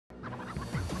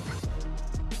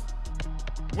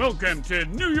Welcome to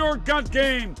New York Got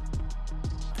Game.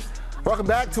 Welcome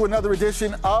back to another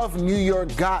edition of New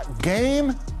York Got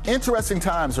Game. Interesting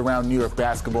times around New York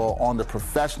basketball on the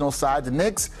professional side. The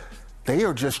Knicks, they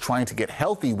are just trying to get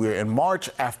healthy. We're in March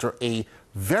after a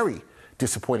very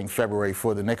disappointing February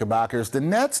for the Knickerbockers. The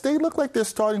Nets, they look like they're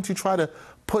starting to try to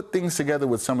put things together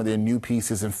with some of their new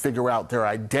pieces and figure out their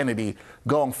identity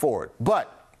going forward.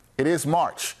 But it is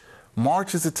March.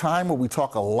 March is a time where we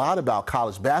talk a lot about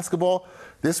college basketball.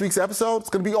 This week's episode is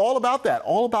going to be all about that,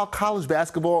 all about college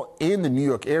basketball in the New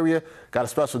York area. Got a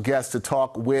special guest to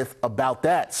talk with about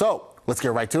that. So let's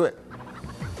get right to it.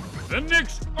 The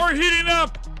Knicks are heating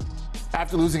up.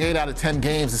 After losing 8 out of 10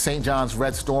 games, the St. John's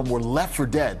Red Storm were left for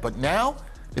dead. But now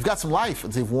they've got some life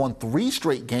as they've won 3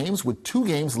 straight games with 2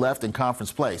 games left in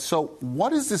conference play. So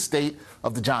what is the state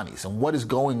of the Johnnies and what is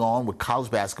going on with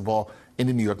college basketball in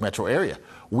the New York metro area?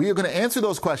 We are going to answer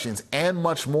those questions and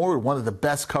much more with one of the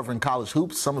best covering college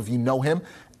hoops. Some of you know him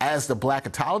as the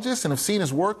Blackatologist and have seen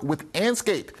his work with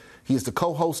Anscape. He is the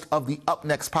co-host of the Up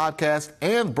Next podcast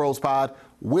and Bros Pod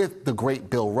with the great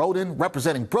Bill Rhoden,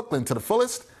 representing Brooklyn to the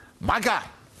fullest. My guy,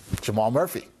 Jamal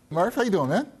Murphy. Murph, how you doing,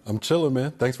 man? I'm chilling,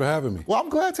 man. Thanks for having me. Well, I'm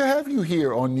glad to have you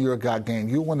here on New York Got Game.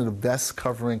 You're one of the best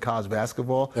covering college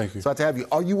basketball. Thank you. So glad to have you.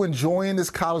 Are you enjoying this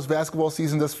college basketball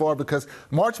season thus far? Because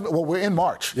we're in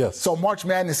March. Yes. So March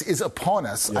Madness is upon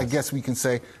us, yes. I guess we can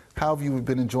say. How have you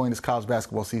been enjoying this college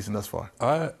basketball season thus far?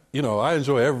 I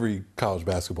enjoy every college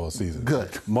basketball season.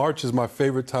 Good. March is my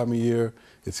favorite time of year.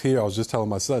 It's here. I was just telling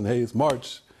my son, hey, it's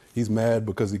March. He's mad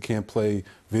because he can't play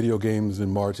video games in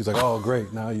March. He's like, oh,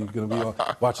 great. Now you're going to be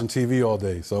watching TV all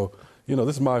day. So,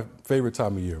 this is my favorite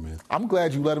time of year, man. I'm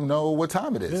glad you let him know what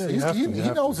time it is. Yeah, he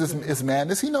knows it's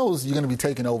madness. He knows you're going to be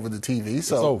taking over the TV.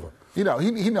 So, it's over.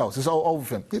 He knows. It's over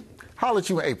for him. Holler at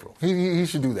you in April. He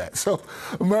should do that. So,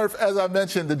 Murph, as I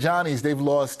mentioned, the Johnnies, they've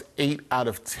lost 8 out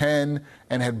of 10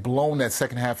 and had blown that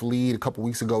second half lead a couple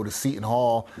weeks ago to Seton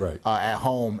Hall at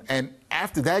home. And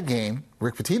after that game,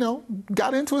 Rick Pitino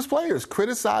got into his players,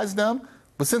 criticized them.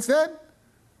 But since then,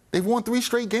 they've won 3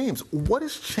 straight games. What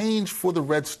has changed for the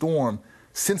Red Storm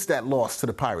since that loss to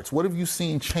the Pirates? What have you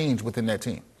seen change within that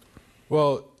team?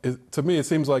 Well, to me, it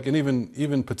seems like, and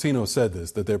even Pitino said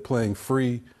this, that they're playing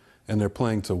free and they're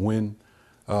playing to win.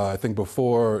 I think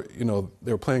before,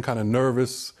 they were playing kind of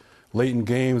nervous late in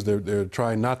games. They're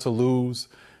trying not to lose.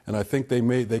 And I think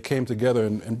they came together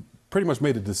and pretty much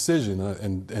made a decision.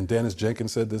 And Dennis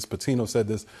Jenkins said this, Pitino said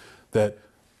this, that,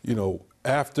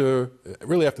 after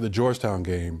the Georgetown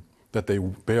game that they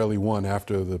barely won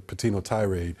after the Pitino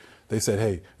tirade, they said,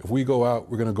 hey, if we go out,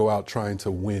 we're going to go out trying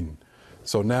to win.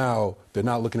 So now they're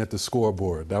not looking at the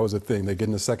scoreboard. That was the thing. They get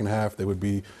in the second half, they would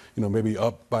be, maybe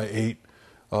up by 8,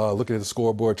 looking at the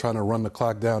scoreboard, trying to run the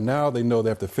clock down. Now they know they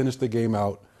have to finish the game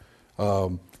out,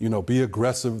 be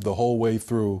aggressive the whole way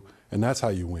through, and that's how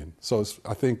you win. So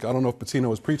I don't know if Pitino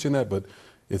was preaching that, but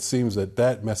it seems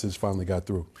that message finally got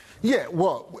through. Yeah,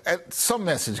 well, some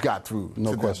message got through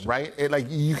no to question. Them, right?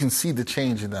 You can see the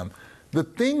change in them. The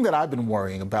thing that I've been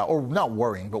worrying about, or not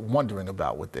worrying, but wondering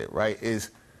about with it, right,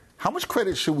 is how much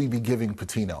credit should we be giving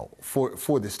Pitino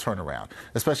for this turnaround,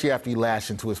 especially after he lashed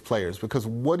into his players? Because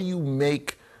what do you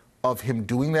make of him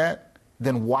doing that,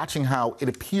 then watching how it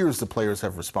appears the players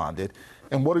have responded?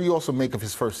 And what do you also make of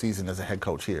his first season as a head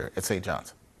coach here at St.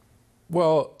 John's?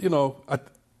 Well,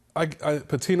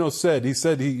 Pitino said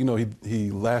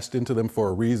he lashed into them for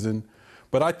a reason,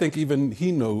 but I think even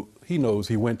he knows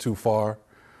he went too far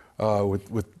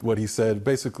with what he said.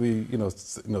 Basically,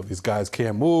 these guys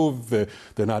can't move.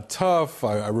 They're not tough.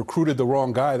 I recruited the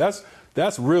wrong guy.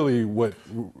 That's really what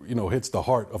hits the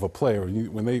heart of a player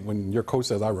when your coach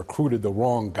says I recruited the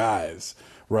wrong guys,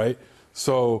 right?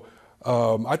 So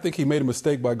I think he made a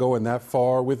mistake by going that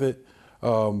far with it,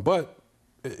 but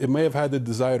it may have had the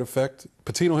desired effect.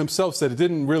 Pitino himself said it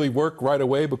didn't really work right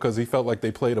away because he felt like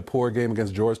they played a poor game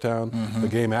against Georgetown, the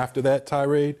game after that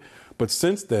tirade. But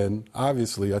since then,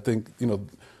 obviously, I think,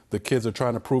 the kids are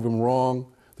trying to prove him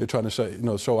wrong. They're trying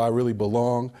to show I really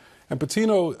belong. And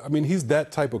Pitino, he's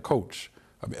that type of coach.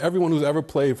 Everyone who's ever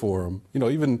played for him,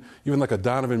 even like a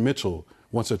Donovan Mitchell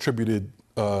once attributed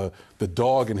the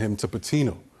dog in him to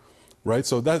Pitino, right?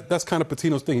 So that's kind of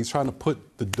Pitino's thing. He's trying to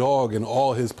put the dog in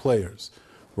all his players,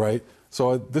 right?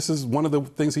 So this is one of the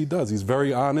things he does. He's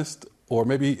very honest, or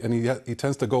maybe, and he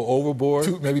tends to go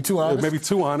overboard. Maybe too honest? Maybe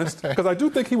too honest, because I do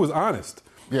think he was honest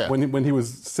when he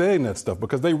was saying that stuff,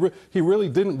 because he really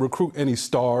didn't recruit any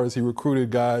stars. He recruited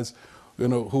guys,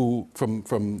 who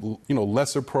from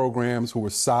lesser programs who were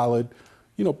solid,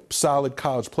 solid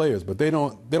college players, but they're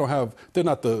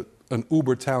not an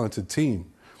uber talented team.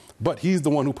 But he's the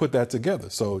one who put that together.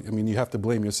 So, you have to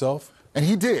blame yourself And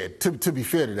he did, to be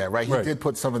fair to that, right? He did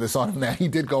put some of this on him now. He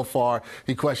did go far.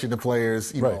 He questioned the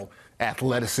players, you know,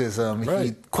 athleticism.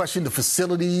 He questioned the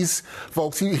facilities,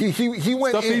 folks. He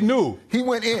went Stuff in. he knew. He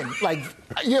went in, like,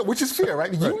 yeah, which is fair,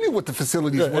 right? You knew what the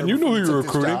facilities were. And you knew who you were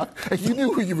recruiting. And you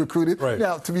knew who you recruited. Right.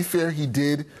 Now, to be fair, he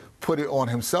did put it on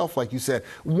himself, like you said.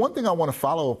 One thing I want to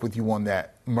follow up with you on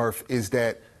that, Murph, is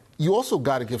that you also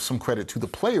got to give some credit to the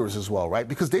players as well, right?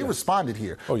 Because they responded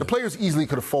here. The players easily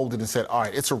could have folded and said, all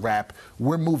right, it's a wrap.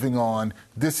 We're moving on.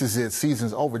 This is it.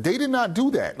 Season's over. They did not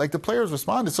do that. Like, the players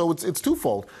responded. So it's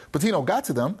twofold. Pitino got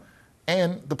to them,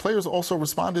 and the players also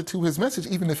responded to his message,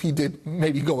 even if he did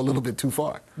maybe go a little bit too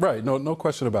far. Right. No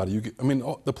question about it.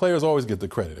 The players always get the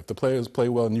credit. If the players play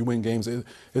well and you win games,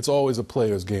 it's always a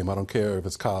player's game. I don't care if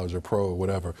it's college or pro or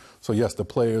whatever. So, yes, the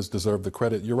players deserve the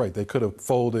credit. You're right. They could have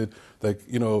folded. Like,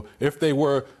 if they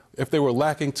were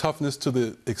lacking toughness to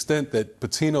the extent that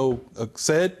Pitino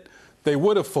said, they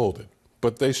would have folded.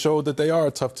 But they showed that they are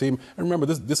a tough team. And remember,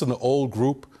 this is an old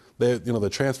group. The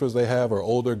transfers they have are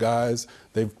older guys.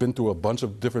 They've been through a bunch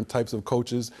of different types of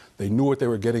coaches. They knew what they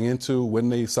were getting into when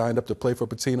they signed up to play for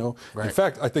Pitino. Right. In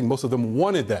fact, I think most of them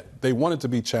wanted that. They wanted to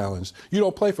be challenged. You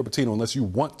don't play for Pitino unless you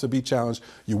want to be challenged.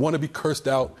 You want to be cursed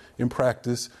out in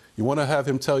practice. You want to have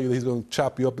him tell you that he's going to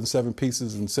chop you up in 7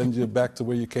 pieces and send you back to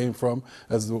where you came from,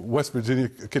 as the West Virginia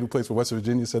kid who plays for West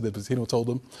Virginia said that Pitino told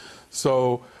him.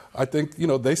 So I think,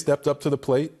 they stepped up to the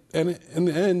plate. And in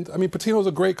the end, Pitino's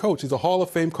a great coach. He's a Hall of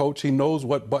Fame coach. He knows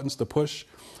what buttons to push.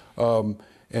 And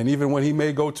even when he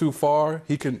may go too far,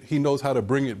 he knows how to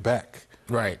bring it back.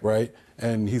 Right.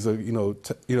 And he's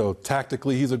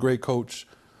tactically, he's a great coach.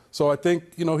 So I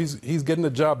think, he's getting the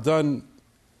job done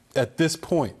at this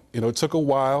point. It took a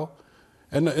while.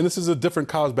 And this is a different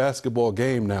college basketball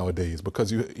game nowadays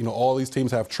because, all these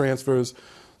teams have transfers.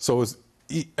 So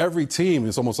every team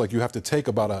is almost like you have to take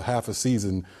about a half a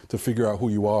season to figure out who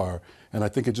you are. And I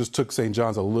think it just took St.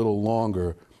 John's a little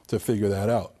longer to figure that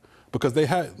out. Because they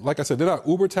had, like I said, they're not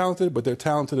uber talented, but they're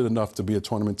talented enough to be a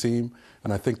tournament team.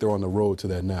 And I think they're on the road to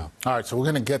that now. All right, so we're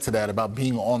going to get to that, about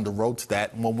being on the road to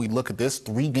that. And when we look at this,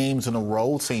 3 games in a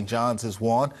row, St. John's has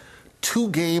won. 2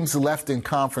 games left in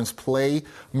conference play,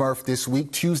 Murph, this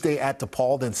week. Tuesday at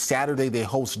DePaul, then Saturday they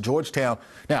host Georgetown.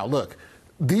 Now, look,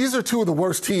 these are 2 of the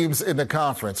worst teams in the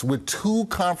conference. With 2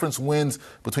 conference wins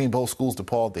between both schools,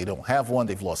 DePaul, they don't have one.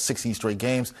 They've lost 16 straight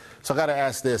games. So I got to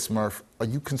ask this, Murph. Are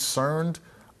you concerned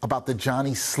about the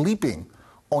Johnnies sleeping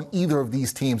on either of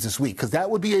these teams this week? Because that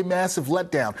would be a massive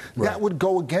letdown. Right. That would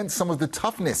go against some of the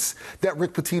toughness that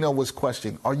Rick Pitino was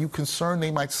questioning. Are you concerned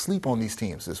they might sleep on these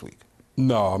teams this week?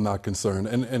 No, I'm not concerned.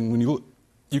 And when you look,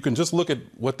 you can just look at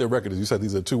what their record is. You said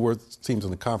these are 2 worst teams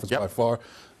in the conference by far.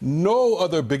 No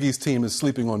other Big East team is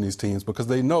sleeping on these teams because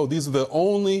they know these are the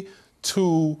only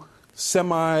 2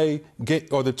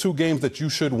 the 2 games that you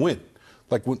should win.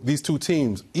 Like these 2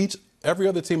 teams, every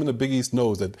other team in the Big East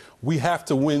knows that we have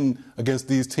to win against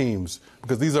these teams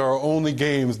because these are our only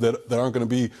games that aren't going to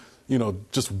be,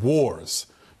 just wars.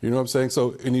 You know what I'm saying?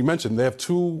 So, and you mentioned they have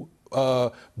 2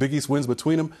 Big East wins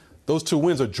between them. Those 2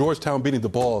 wins are Georgetown beating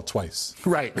DePaul twice.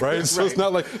 Right. So it's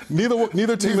not like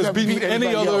neither team has beaten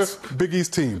any other Big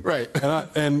East team. Right.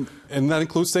 And that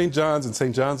includes St. John's, and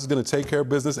St. John's is going to take care of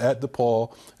business at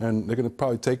DePaul, and they're going to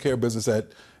probably take care of business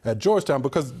at Georgetown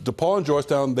because DePaul and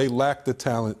Georgetown, they lack the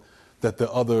talent that the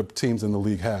other teams in the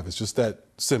league have. It's just that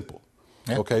simple.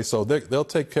 Yeah. Okay, so they'll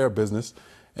take care of business,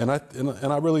 and I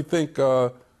really think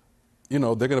they're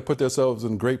going to put themselves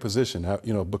in great position,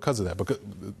 because of that. Because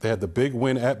they had the big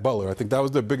win at Butler. I think that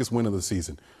was their biggest win of the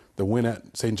season. The win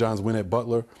at St. John's win at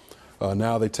Butler.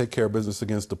 Now they take care of business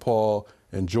against DePaul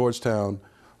and Georgetown.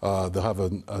 They'll have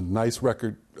a nice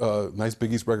record, nice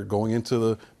Big East record going into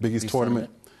the Big East tournament,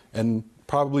 and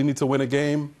probably need to win a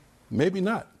game. Maybe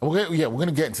not. We're going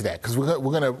to get into that because we're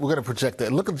going to project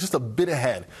that. Look just a bit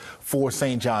ahead for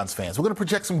St. John's fans. We're going to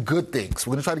project some good things.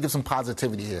 We're going to try to give some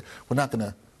positivity here. We're not going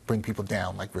to bring people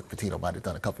down like Rick Pitino might have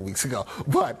done a couple weeks ago.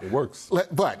 But it works.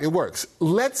 But it works.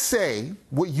 Let's say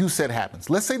what you said happens.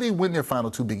 Let's say they win their final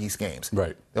 2 Big East games.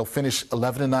 Right. They'll finish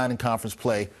 11-9 in conference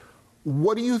play.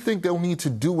 What do you think they'll need to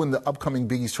do in the upcoming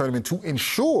Big East tournament to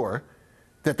ensure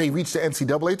that they reach the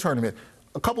NCAA tournament?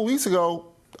 A couple weeks ago,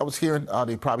 I was hearing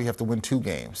they probably have to win 2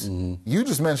 games. Mm-hmm. You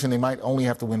just mentioned they might only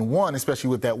have to win 1, especially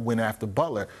with that win after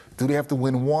Butler. Do they have to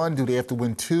win 1? Do they have to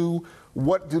win 2?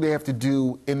 What do they have to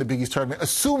do in the Big East tournament,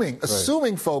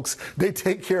 assuming, folks, they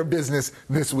take care of business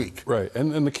this week? Right,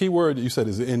 and the key word you said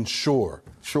is ensure.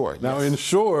 Sure. Now,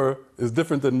 ensure is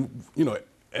different than,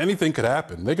 anything could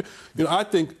happen. They could, I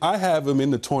think I have them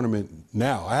in the tournament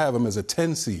now. I have them as a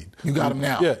 10 seed. You got them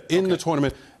now. Yeah, in the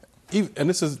tournament. And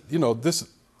this is,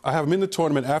 I have them in the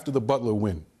tournament after the Butler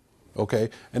win. Okay,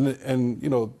 and you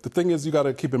know, the thing is, you got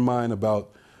to keep in mind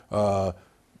about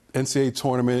NCAA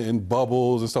tournament and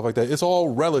bubbles and stuff like that. It's all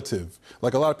relative.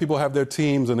 Like, a lot of people have their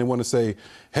teams and they want to say,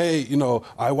 hey, you know,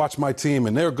 I watch my team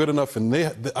and they're good enough, and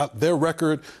their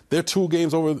record, they're 2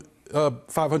 games over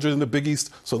 500 in the Big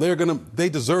East, so they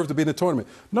deserve to be in the tournament.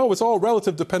 No, it's all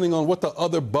relative depending on what the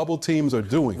other bubble teams are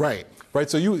doing. Right. Right.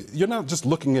 So you're not just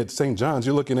looking at St. John's.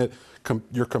 You're looking at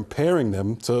you're comparing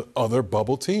them to other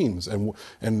bubble teams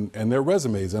and their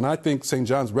resumes. And I think St.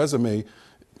 John's resume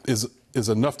is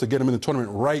enough to get them in the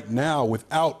tournament right now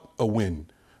without a win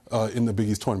in the Big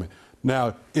East tournament.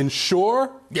 Now, ensure.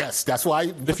 Yes, that's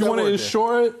why. If you want to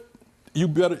ensure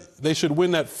it, they should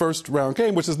win that first round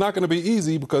game, which is not going to be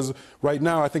easy, because right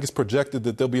now I think it's projected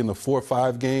that they'll be in the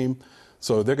 4-5 game.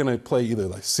 So they're going to play either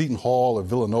like Seton Hall or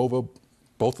Villanova.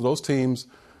 Both of those teams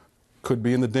could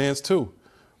be in the dance too,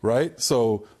 right?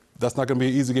 So that's not going to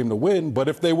be an easy game to win. But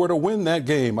if they were to win that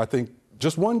game, I think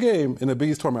just one game in the Big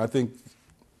East tournament, I think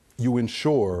you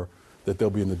ensure that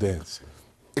they'll be in the dance.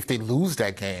 If they lose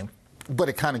that game, but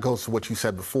it kind of goes to what you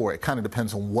said before. It kind of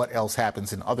depends on what else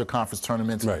happens in other conference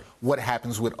tournaments, right. What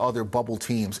happens with other bubble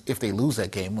teams if they lose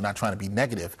that game. We're not trying to be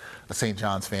negative, St.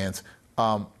 John's fans.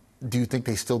 Do you think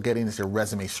they still get in? Is their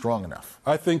resume strong enough?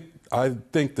 I think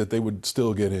that they would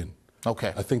still get in.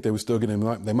 Okay. I think they would still get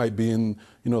in. They might be in,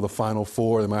 you know, the Final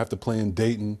Four. They might have to play in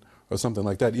Dayton or something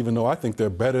like that, even though I think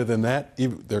they're better than that,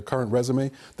 even their current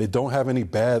resume. They don't have any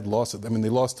bad losses. I mean, they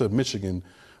lost to Michigan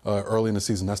early in the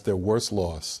season. That's their worst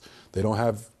loss. They don't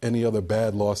have any other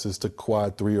bad losses to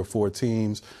quad 3 or 4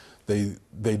 teams. They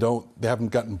haven't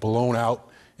gotten blown out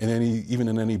even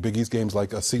in any Big East games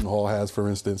like Seton Hall has, for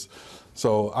instance.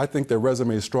 So I think their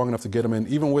resume is strong enough to get them in,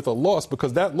 even with a loss,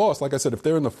 because that loss, like I said, if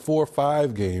they're in the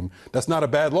 4-5 game, that's not a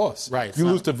bad loss. Right. You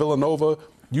lose to Villanova,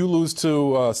 you lose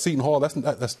to Seton Hall,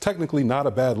 that's technically not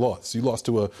a bad loss. You lost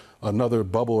to another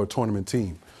bubble or tournament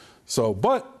team. So,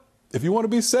 but if you want to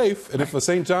be safe, and if a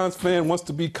St. John's fan wants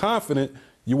to be confident,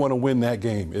 you want to win that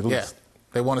game at least.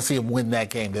 They want to see them win that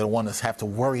game. They don't want us to have to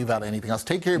worry about anything else.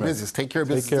 Take care of business. Take care of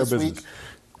business this week.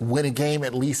 Win a game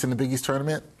at least in the Big East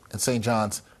tournament, and St.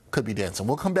 John's could be dancing.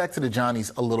 We'll come back to the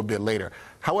Johnnies a little bit later.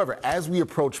 However, as we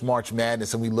approach March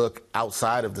Madness and we look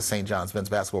outside of the St. John's men's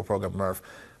basketball program, Murph,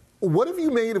 what have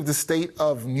you made of the state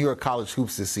of New York college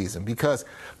hoops this season? Because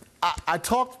I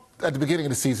talked at the beginning of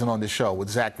the season on this show with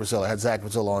Zach Brazil. I had Zach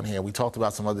Brazil on here. We talked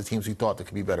about some other teams we thought that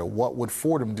could be better. What would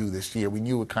Fordham do this year? We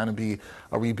knew it would kind of be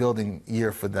a rebuilding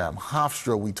year for them.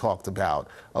 Hofstra we talked about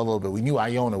a little bit. We knew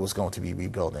Iona was going to be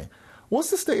rebuilding. What's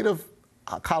the state of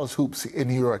college hoops in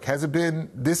New York? Has it been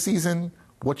this season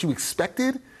what you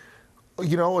expected?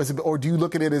 You know, or do you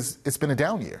look at it as it's been a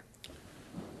down year?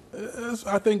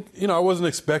 I think, you know, I wasn't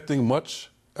expecting much.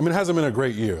 I mean, it hasn't been a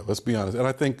great year, let's be honest. And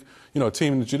I think, you know, a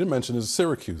team that you didn't mention is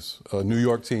Syracuse, a New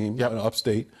York team,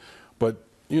 upstate. But,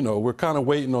 you know, we're kind of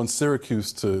waiting on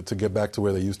Syracuse to get back to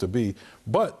where they used to be.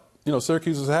 But, you know,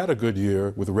 Syracuse has had a good year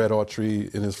with Red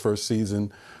Autry in his first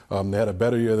season. They had a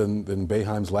better year than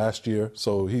Boeheim's last year.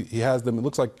 So he has them. It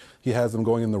looks like he has them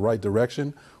going in the right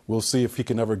direction. We'll see if he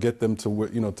can ever get them to,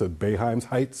 you know, to Boeheim's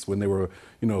heights when they were,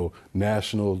 you know,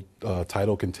 national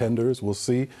title contenders. We'll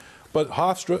see. But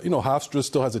Hofstra, you know, Hofstra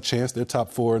still has a chance. They're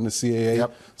top 4 in the CAA,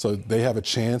 so they have a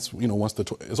chance. You know, once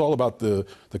it's all about the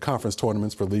conference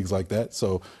tournaments for leagues like that.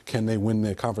 So can they win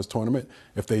their conference tournament?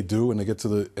 If they do, and they get to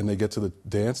the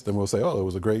dance, then we'll say, oh, it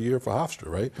was a great year for Hofstra,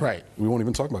 right? Right. We won't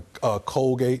even talk about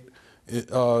Colgate. They've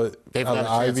got the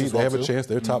Ivy. They have a chance.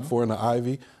 They're top 4 in the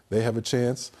Ivy. They have a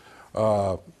chance.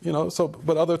 You know, so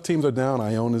but other teams are down.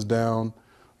 Iona's down.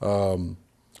 You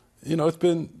know, it's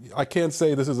been. I can't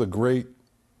say this is a great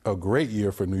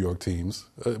year for New York teams,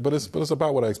 but it's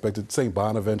about what I expected. St.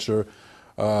 Bonaventure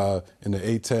in the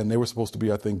A10, they were supposed to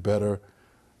be, I think, better.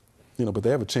 You know, but they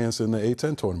have a chance in the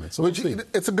A10 tournament. So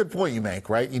it's a good point you make,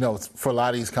 right? You know, for a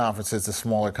lot of these conferences, the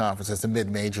smaller conferences, the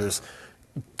mid-majors,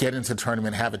 get into the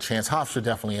tournament, have a chance. Hofstra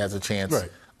definitely has a chance.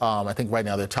 Right. I think right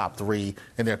now they're top 3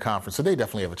 in their conference, so they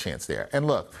definitely have a chance there. And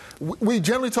look, we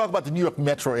generally talk about the New York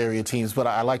metro area teams, but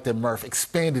I like that Murph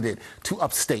expanded it to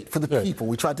upstate for the people.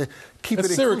 We tried to keep it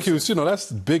Syracuse, inclusive. you know,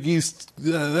 that's Big East.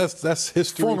 That's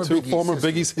history former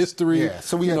Big East history. Yeah,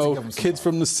 so we had to give them some kids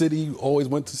from the city always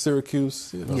went to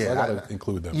Syracuse. You know, so I got to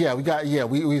include them. Yeah,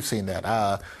 we've seen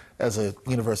that. As a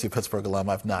University of Pittsburgh alum,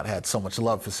 I've not had so much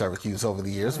love for Syracuse over the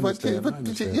years, but you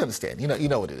understand. You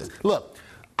know what it is. Look.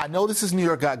 I know this is New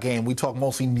York Got Game. We talk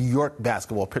mostly New York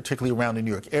basketball, particularly around the New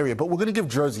York area, but we're going to give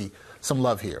Jersey some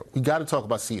love here. We got to talk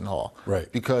about Seton Hall,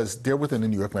 right? Because they're within the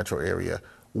New York metro area.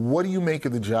 What do you make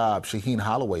of the job Shaheen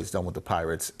Holloway's done with the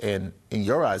Pirates? And in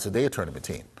your eyes, are they a tournament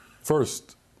team?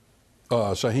 First,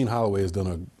 Shaheen Holloway has done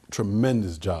a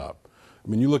tremendous job. I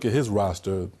mean, you look at his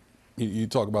roster, you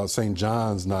talk about St.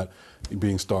 John's not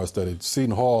being star-studded.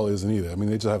 Seton Hall isn't either. I mean,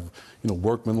 they just have,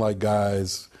 workman-like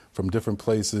guys from different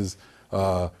places.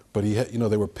 But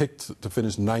they were picked to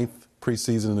finish 9th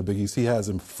preseason in the Big East. He has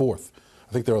them 4th.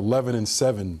 I think they're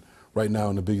 11-7 right now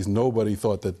in the Big East. Nobody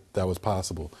thought that was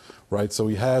possible, right? So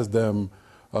he has them,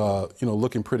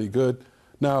 looking pretty good.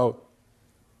 Now,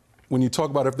 when you talk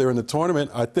about if they're in the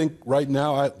tournament, I think right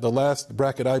now, the last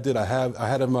bracket I did, I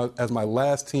had them as my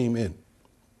last team in.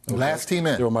 Okay? Last team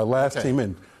in. They were my last team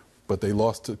in, but they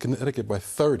lost to Connecticut by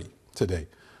 30 today.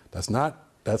 That's not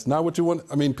what you want.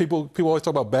 I mean, people always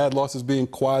talk about bad losses being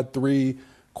quad 3,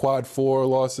 quad 4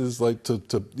 losses, like to.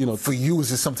 For you,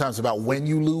 is it sometimes about when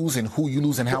you lose and who you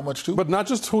lose and how much to? But not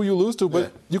just who you lose to,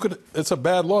 but it's a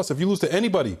bad loss if you lose to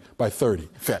anybody by 30.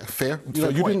 Fair.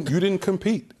 You didn't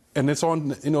compete. And it's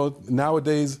on,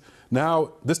 nowadays,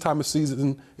 this time of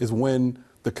season is when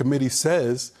the committee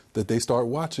says that they start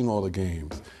watching all the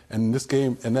games. And this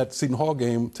game, and that Seton Hall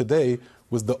game today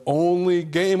was the only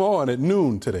game on at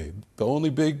noon today. The only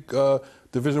big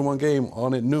Division I game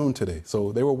on at noon today.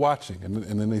 So they were watching, and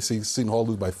then they see Seton Hall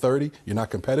lose by 30. You're not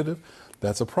competitive.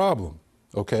 That's a problem,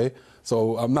 okay?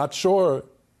 So I'm not sure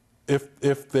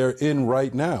if they're in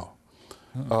right now.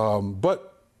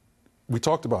 But we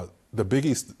talked about the Big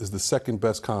East is the second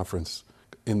best conference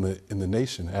in the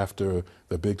nation after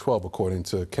the Big 12, according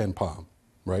to Ken Pom,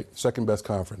 right? Second best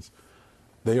conference.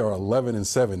 They are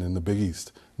 11-7 in the Big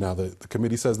East. Now the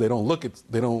committee says they were not going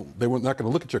to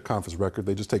look at your conference record.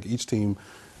 They just take each team,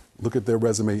 look at their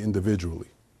resume individually,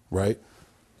 right?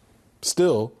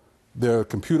 Still, their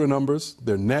computer numbers,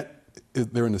 their net,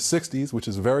 they're in the 60s, which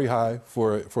is very high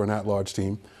for an at-large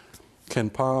team. Ken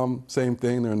Pom, same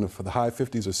thing. They're in the high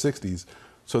 50s or 60s.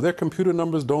 So their computer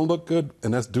numbers don't look good,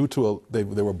 and that's due to they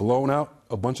were blown out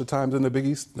a bunch of times in the Big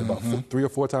East. About 3 or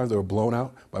 4 times they were blown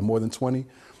out by more than 20,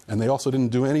 and they also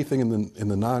didn't do anything in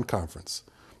the non-conference.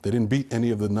 They didn't beat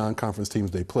any of the non-conference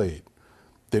teams they played.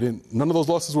 None of those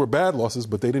losses were bad losses,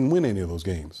 but they didn't win any of those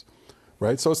games,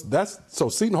 right? So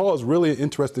Seton Hall is really an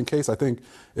interesting case. I think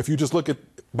if you just look at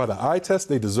by the eye test,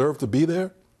 they deserve to be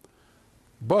there,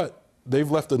 but they've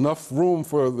left enough room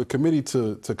for the committee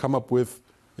to come up with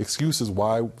excuses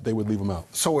why they would leave them out.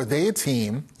 So are they a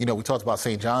team, we talked about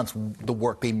St. John's, the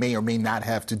work they may or may not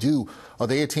have to do. Are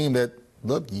they a team that,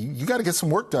 look, you got to get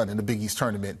some work done in the Big East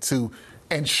tournament to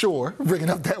ensure, bringing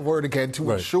up that word again,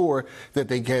 to ensure that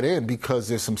they get in, because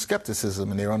there's some skepticism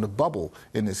and they're on the bubble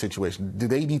in this situation? Do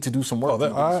they need to do some work?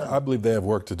 I believe they have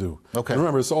work to do. Okay. And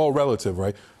remember, it's all relative,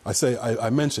 right? I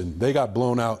mentioned they got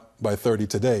blown out by 30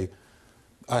 today.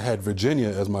 I had Virginia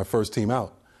as my first team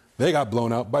out. They got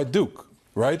blown out by Duke.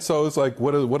 Right, so it's like,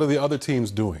 what are the other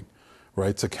teams doing,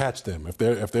 right, to catch them? If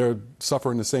they're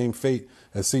suffering the same fate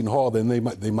as Seton Hall, then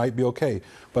they might be okay.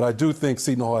 But I do think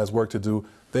Seton Hall has work to do.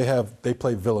 They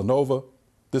play Villanova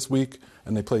this week,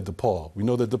 and they play DePaul. We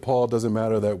know that DePaul doesn't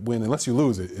matter that win unless you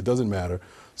lose it. It doesn't matter.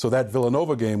 So that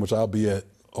Villanova game, which I'll be at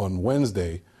on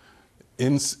Wednesday,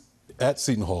 at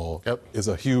Seton Hall, is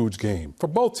a huge game for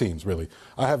both teams. Really,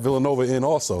 I have Villanova in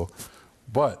also,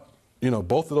 but.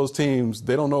 Both of those teams,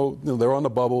 they don't know, they're on the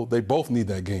bubble. They both need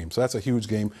that game. So that's a huge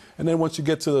game. And then once you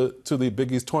get to the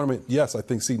Big East tournament, yes, I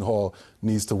think Seton Hall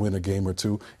needs to win a game or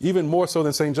two, even more so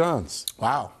than St. John's.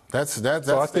 Wow. That's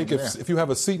so I think if you have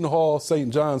a Seton Hall,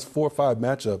 St. John's 4-5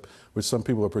 matchup, which some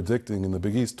people are predicting in the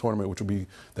Big East tournament, which will be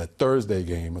that Thursday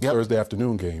game, Thursday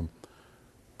afternoon game,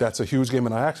 that's a huge game.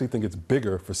 And I actually think it's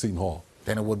bigger for Seton Hall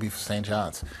than it would be for St.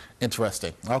 John's.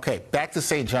 Interesting. Okay, back to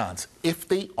St. John's. If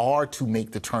they are to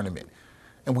make the tournament,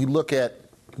 and we look at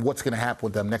what's going to happen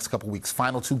with them next couple of weeks,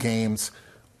 final 2 games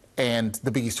and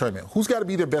the Big East tournament, who's got to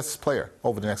be their best player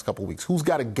over the next couple of weeks? Who's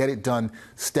got to get it done,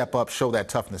 step up, show that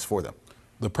toughness for them?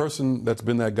 The person that's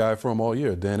been that guy for them all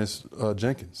year, Dennis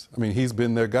Jenkins. I mean, he's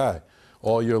been their guy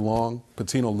all year long.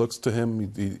 Pitino looks to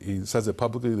him. He says it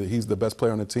publicly that he's the best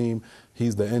player on the team.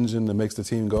 He's the engine that makes the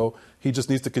team go. He just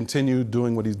needs to continue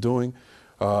doing what he's doing.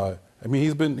 I mean,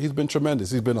 he's been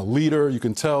tremendous. He's been a leader. You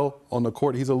can tell on the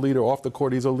court he's a leader. Off the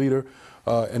court he's a leader,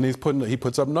 and he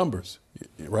puts up numbers,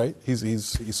 right?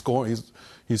 He's scoring.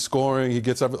 He's scoring. He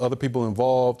gets other people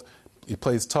involved. He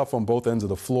plays tough on both ends of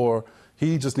the floor.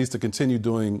 He just needs to continue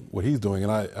doing what he's doing,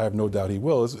 and I have no doubt he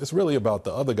will. It's really about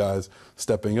the other guys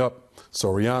stepping up.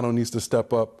 Soriano needs to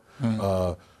step up.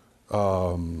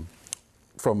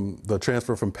 From the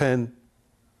transfer from Penn.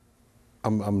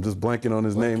 I'm just blanking on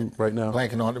his name right now.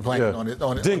 Blanking on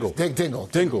it. Dingle.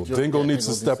 Dingle needs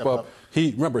to step up.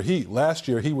 Last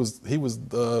year he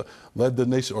led the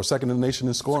nation or second in the nation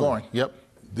in scoring. Yep.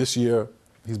 This year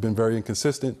he's been very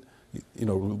inconsistent.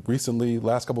 Recently,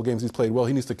 last couple of games he's played well.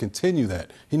 He needs to continue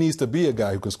that. He needs to be a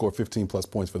guy who can score 15-plus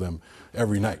points for them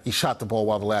every night. He shot the ball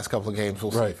well the last couple of games.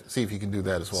 We'll see if he can do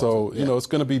that as well. So, it's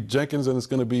going to be Jenkins, and it's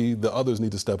going to be the others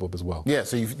need to step up as well. Yeah,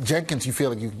 so Jenkins you feel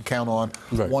like you can count on.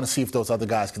 Right. Want to see if those other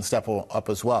guys can step up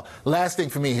as well. Last thing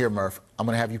for me here, Murph, I'm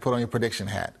going to have you put on your prediction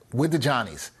hat with the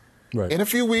Johnnies. Right. In a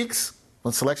few weeks,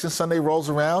 when Selection Sunday rolls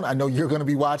around, I know you're going to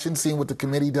be watching, seeing what the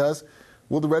committee does.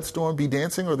 Will the Red Storm be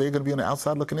dancing, or are they going to be on the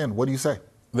outside looking in? What do you say?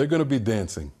 They're going to be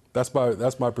dancing. That's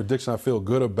my prediction. I feel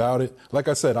good about it. Like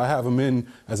I said, I have them in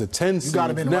as a 10 seed. You got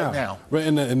them in right now. Right,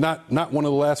 and not one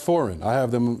of the last 4 in. I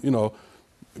have them,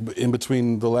 in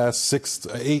between the last 6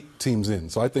 to 8 teams in.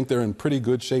 So I think they're in pretty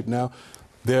good shape now.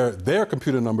 Their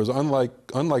computer numbers, unlike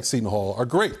Seton Hall, are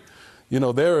great.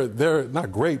 They're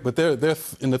not great, but they're in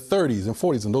the 30s and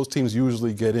 40s, and those teams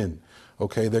usually get in.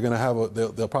 Okay, they're going to have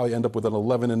they'll probably end up with an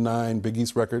 11-9 Big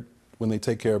East record when they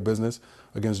take care of business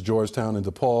against Georgetown and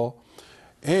DePaul.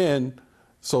 And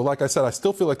so, like I said, I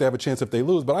still feel like they have a chance if they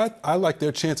lose, but I like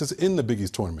their chances in the Big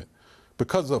East tournament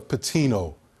because of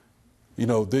Pitino.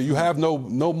 You have no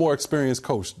more experienced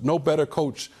coach, no better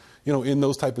coach, in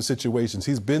those type of situations.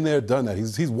 He's been there, done that.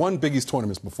 He's won Big East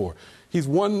tournaments before. He's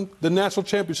won the national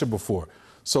championship before.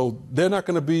 So they're not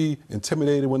going to be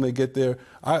intimidated when they get there.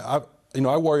 I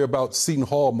worry about Seton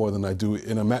Hall more than I do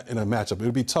in a matchup. It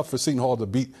would be tough for Seton Hall to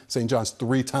beat St. John's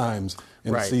 3 times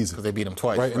in the season. Because they beat them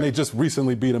twice. Right, and they just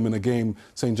recently beat them in a game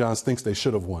St. John's thinks they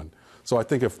should have won. So I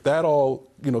think if that all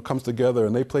comes together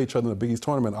and they play each other in the Big East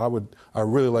tournament, I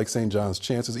really like St. John's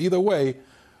chances. Either way,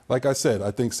 like I said,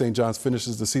 I think St. John's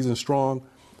finishes the season strong.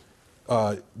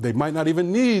 They might not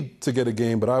even need to get a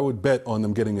game, but I would bet on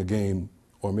them getting a game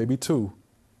or maybe 2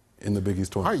 in the Big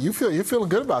East tournament. All right, you're feeling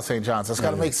good about St. John's. That's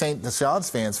got to make St. John's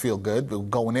fans feel good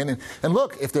going in. And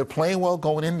look, if they're playing well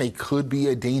going in, they could be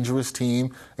a dangerous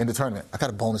team in the tournament. I got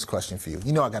a bonus question for you.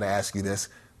 I got to ask you this.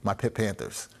 My Pitt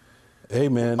Panthers. Hey,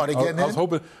 man. Are they getting in? I was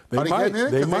hoping they might.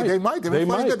 They might. They're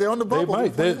playing good. They're on the bubble. They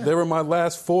might. They were my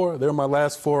last 4. They were my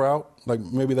last 4 out. Like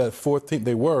maybe that 4th team.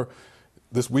 They were.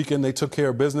 This weekend they took care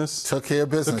of business. Took care of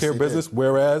business.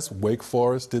 Whereas Wake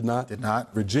Forest did not. Did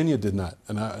not. Virginia did not.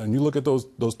 And you look at those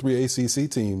 3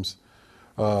 ACC teams,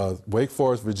 Wake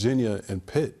Forest, Virginia, and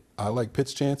Pitt. I like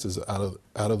Pitt's chances out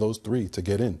of those 3 to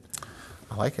get in.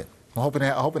 I like it. I'm hoping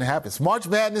it happens. March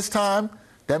Madness time.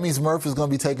 That means Murph is going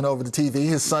to be taking over the TV.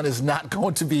 His son is not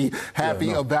going to be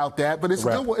happy about that, but it's a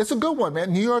good one. It's a good one,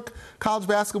 man. New York college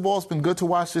basketball has been good to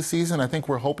watch this season. I think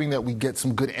we're hoping that we get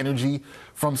some good energy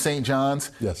from St.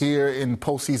 John's here in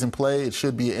postseason play. It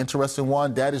should be an interesting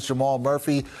one. That is Jamal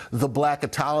Murphy, the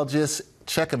Blackatologist.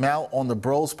 Check him out on the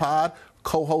Bros Pod,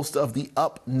 co-host of the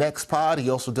Up Next Pod. He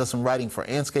also does some writing for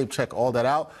Anscape. Check all that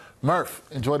out. Murph,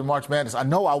 enjoy the March Madness. I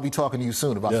know I'll be talking to you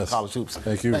soon about some college hoops.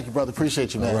 Thank you. Thank you, brother.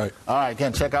 Appreciate you, man. All right.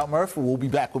 Again, check out Murph. We'll be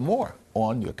back with more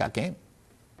on New York Got Game.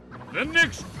 The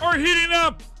Knicks are heating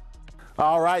up.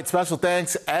 All right. Special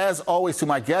thanks, as always, to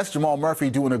my guest, Jamal Murphy,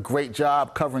 doing a great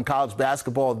job covering college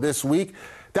basketball this week.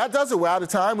 That does it. We're out of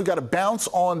time. We got to bounce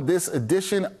on this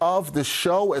edition of the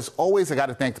show. As always, I got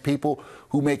to thank the people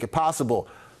who make it possible.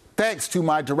 Thanks to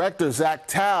my director, Zach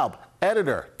Taub,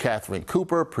 editor, Catherine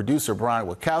Cooper, producer, Brian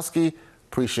Wachowski.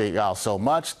 Appreciate y'all so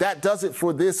much. That does it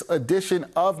for this edition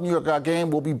of New York Got Game.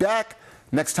 We'll be back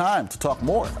next time to talk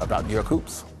more about New York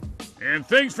hoops. And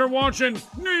thanks for watching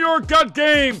New York Got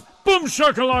Game. Boom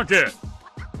shakalaka.